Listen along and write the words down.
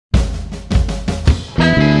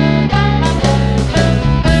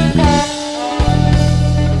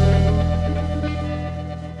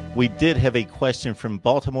we did have a question from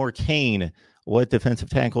Baltimore Kane. What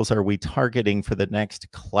defensive tackles are we targeting for the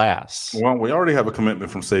next class? Well, we already have a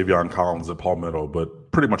commitment from Savion Collins at Palmetto,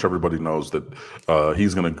 but pretty much everybody knows that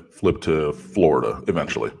he's going to flip to Florida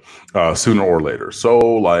eventually, sooner or later. So,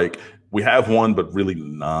 like, we have one, but really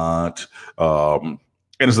not. And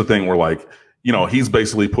it's the thing where, like, you know, he's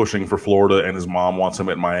basically pushing for Florida and his mom wants him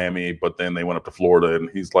at Miami, but then they went up to Florida and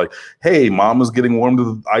he's like, hey, mom is getting warm to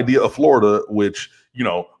the idea of Florida, which, you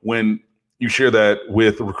know, when you share that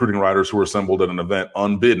with recruiting writers who are assembled at an event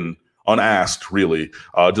unbidden, unasked, really,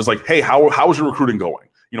 just like, hey, how's your recruiting going?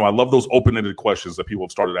 You know, I love those open-ended questions that people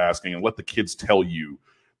have started asking, and let the kids tell you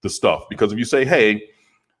the stuff. Because if you say, hey,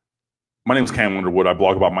 my name's Cam Underwood, I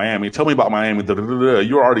blog about Miami, tell me about Miami,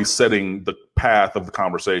 you're already setting the path of the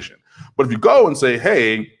conversation. But if you go and say,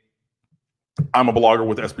 hey, I'm a blogger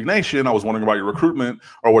with SB Nation, I was wondering about your recruitment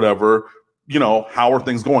or whatever, you know, how are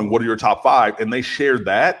things going? What are your top 5? And they share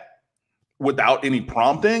that without any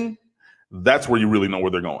prompting, that's where you really know where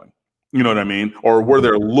they're going. You know what I mean? Or where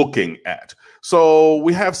they're looking at. So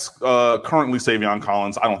we have currently Savion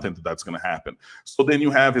Collins. I don't think that that's going to happen. So then you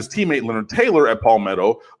have his teammate Leonard Taylor at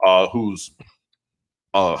Palmetto, who's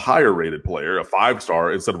a higher rated player, a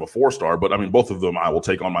 5-star instead of a 4-star. But I mean, both of them I will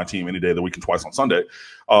take on my team any day of the week and twice on Sunday.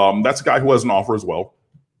 That's a guy who has an offer as well.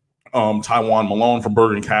 Taiwan Malone from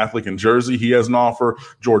Bergen Catholic in Jersey, he has an offer.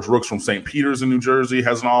 George Rooks from St. Peter's in New Jersey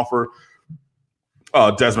has an offer.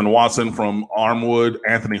 Desmond Watson from Armwood,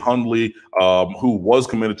 Anthony Hundley, who was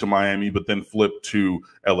committed to Miami but then flipped to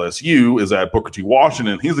LSU, is at Booker T.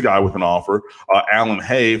 Washington. He's a guy with an offer. Alan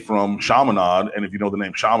Hay from Chaminade, and if you know the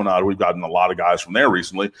name Chaminade, we've gotten a lot of guys from there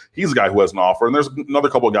recently. He's a guy who has an offer, and there's another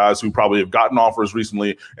couple of guys who probably have gotten offers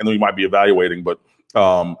recently, and then we might be evaluating. But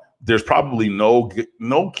there's probably no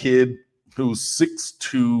kid who's 6'2",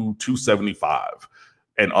 275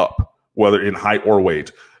 and up, whether in height or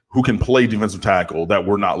weight, who can play defensive tackle that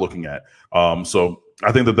we're not looking at. So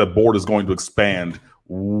I think that the board is going to expand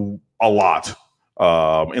a lot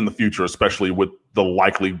in the future, especially with the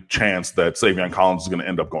likely chance that Savion Collins is going to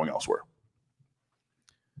end up going elsewhere.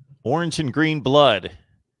 Orange and green blood.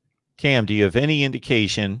 Cam, do you have any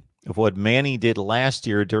indication of what Manny did last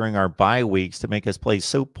year during our bye weeks to make us play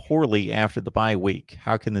so poorly after the bye week?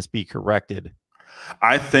 How can this be corrected?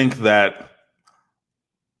 I think that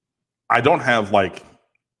I don't have, like,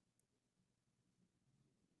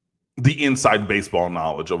 the inside baseball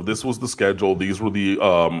knowledge of this was the schedule. These were the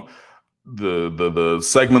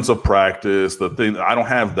segments of practice, the thing. I don't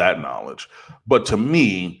have that knowledge. But to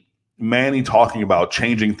me, Manny talking about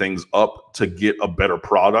changing things up to get a better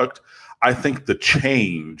product, I think the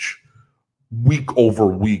change week over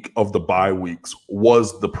week of the bye weeks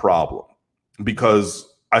was the problem,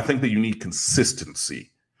 because I think that you need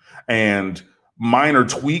consistency, and minor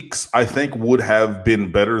tweaks, I think, would have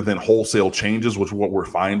been better than wholesale changes, which is what we're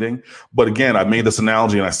finding. But again, I made this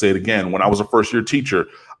analogy and I say it again. When I was a first-year teacher,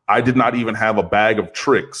 I did not even have a bag of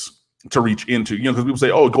tricks to reach into. You know, because people say,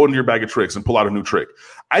 oh, go into your bag of tricks and pull out a new trick.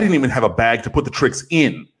 I didn't even have a bag to put the tricks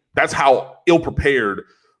in. That's how ill-prepared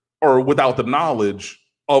or without the knowledge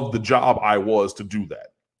of the job I was to do that.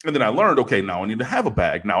 And then I learned, okay, now I need to have a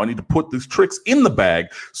bag. Now I need to put these tricks in the bag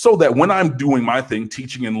so that when I'm doing my thing,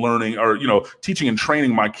 teaching and learning, or, you know, teaching and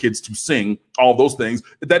training my kids to sing, all those things,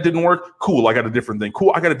 if that didn't work, cool, I got a different thing.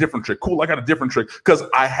 Cool, I got a different trick. Cool, I got a different trick, because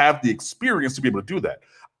I have the experience to be able to do that.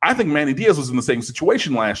 I think Manny Diaz was in the same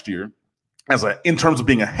situation last year in terms of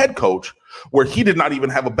being a head coach, where he did not even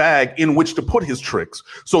have a bag in which to put his tricks.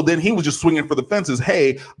 So then he was just swinging for the fences.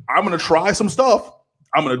 Hey, I'm going to try some stuff.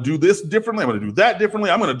 I'm going to do this differently. I'm going to do that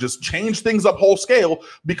differently. I'm going to just change things up whole scale,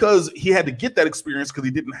 because he had to get that experience because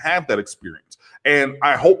he didn't have that experience. And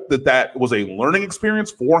I hope that that was a learning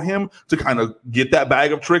experience for him to kind of get that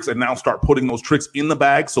bag of tricks and now start putting those tricks in the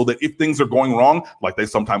bag, so that if things are going wrong, like they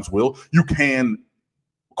sometimes will, you can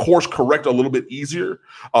course correct a little bit easier.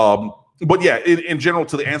 But yeah, in general,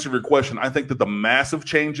 to the answer of your question, I think that the massive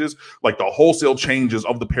changes, like the wholesale changes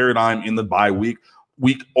of the paradigm in the bye week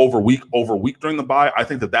over week during the bye, I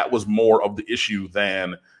think that that was more of the issue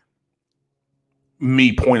than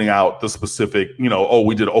me pointing out the specific, you know, oh,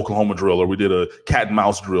 we did an Oklahoma drill, or we did a cat and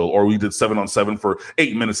mouse drill, or we did 7-on-7 for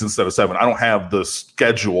 8 minutes instead of 7. I don't have the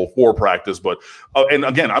schedule for practice, but and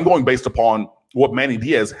again, I'm going based upon what Manny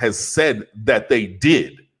Diaz has said that they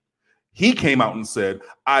did. He came out and said,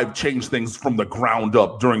 I've changed things from the ground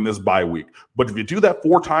up during this bye week. But if you do that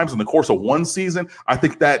 4 times in the course of one season, I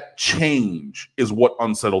think that change is what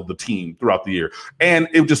unsettled the team throughout the year. And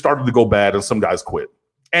it just started to go bad, and some guys quit.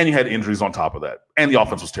 And you had injuries on top of that. And the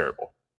offense was terrible.